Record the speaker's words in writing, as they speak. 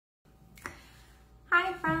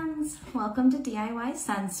Hi friends, welcome to DIY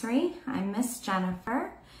Sensory. I'm Miss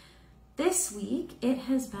Jennifer. This week it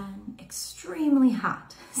has been extremely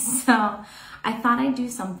hot, so I thought I'd do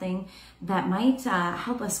something that might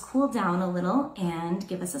help us cool down a little and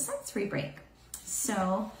give us a sensory break.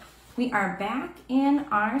 So we are back in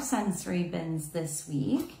our sensory bins this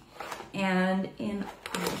week, and in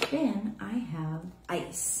our bin I have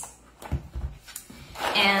ice.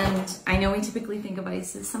 And I know we typically think of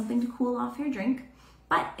ice as something to cool off your drink,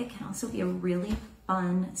 but it can also be a really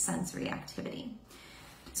fun sensory activity.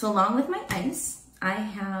 So along with my ice, I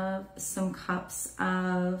have some cups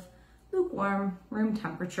of lukewarm room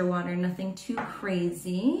temperature water, nothing too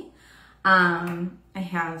crazy. I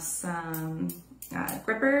have some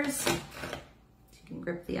grippers, so you can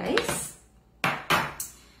grip the ice.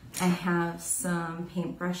 I have some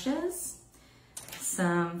paintbrushes,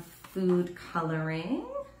 some food coloring,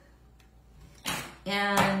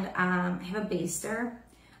 and I have a baster.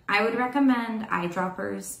 I would recommend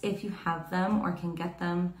eyedroppers if you have them or can get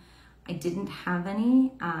them. I didn't have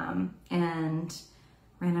any and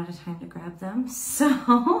ran out of time to grab them,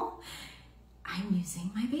 so I'm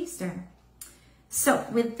using my baster. So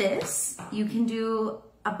with this, you can do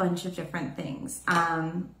a bunch of different things.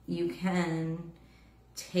 You can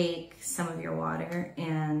take some of your water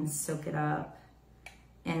and soak it up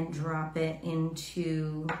and drop it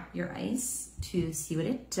into your ice to see what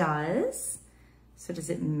it does. So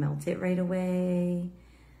does it melt it right away?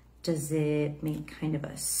 Does it make kind of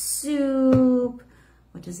a soup?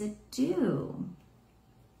 What does it do?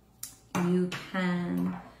 You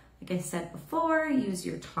can, like I said before, use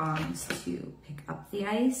your tongs to pick up the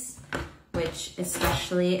ice, which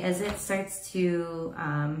especially as it starts to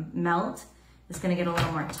melt, is gonna get a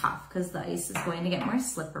little more tough because the ice is going to get more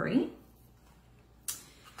slippery.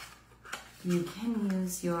 You can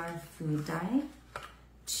use your food dye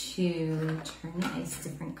to turn the ice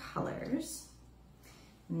different colors.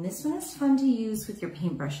 And this one is fun to use with your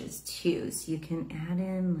paintbrushes too. So you can add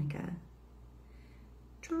in like a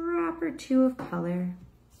drop or two of color.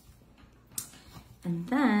 And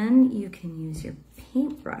then you can use your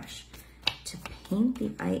paintbrush to paint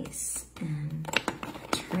the ice and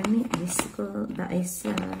turn the ice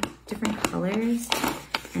different colors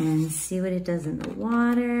and see what it does in the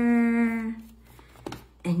water.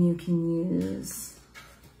 And you can use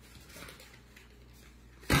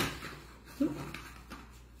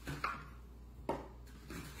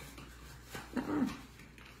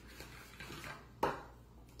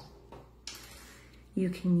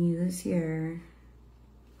your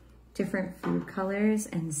different food colors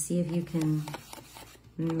and see if you can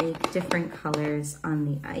make different colors on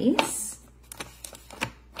the ice.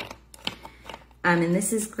 And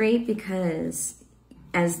this is great because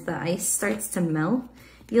as the ice starts to melt,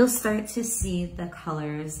 you'll start to see the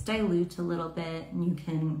colors dilute a little bit, and you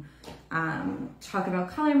can talk about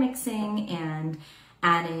color mixing and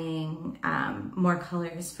adding more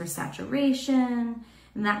colors for saturation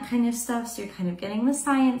and that kind of stuff. So you're kind of getting the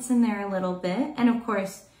science in there a little bit. And of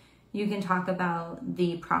course, you can talk about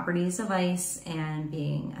the properties of ice and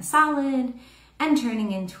being a solid and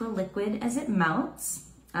turning into a liquid as it melts.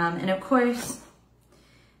 And of course,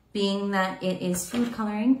 being that it is food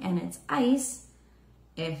coloring and it's ice,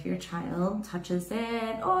 if your child touches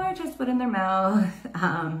it or just put it in their mouth,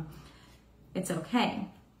 it's okay.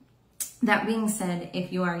 That being said,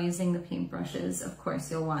 if you are using the paintbrushes, of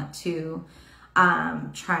course, you'll want to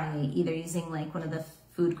try either using like one of the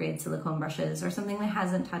food grade silicone brushes or something that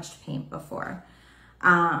hasn't touched paint before.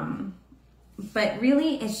 But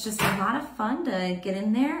really, it's just a lot of fun to get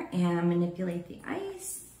in there and manipulate the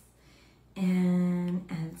ice and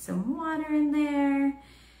add some water in there.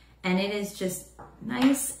 And it is just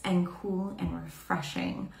nice and cool and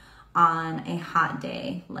refreshing on a hot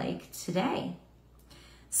day like today.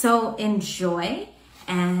 So enjoy,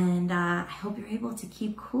 and I hope you're able to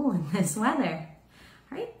keep cool in this weather.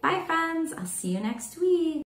 All right, bye friends. I'll see you next week.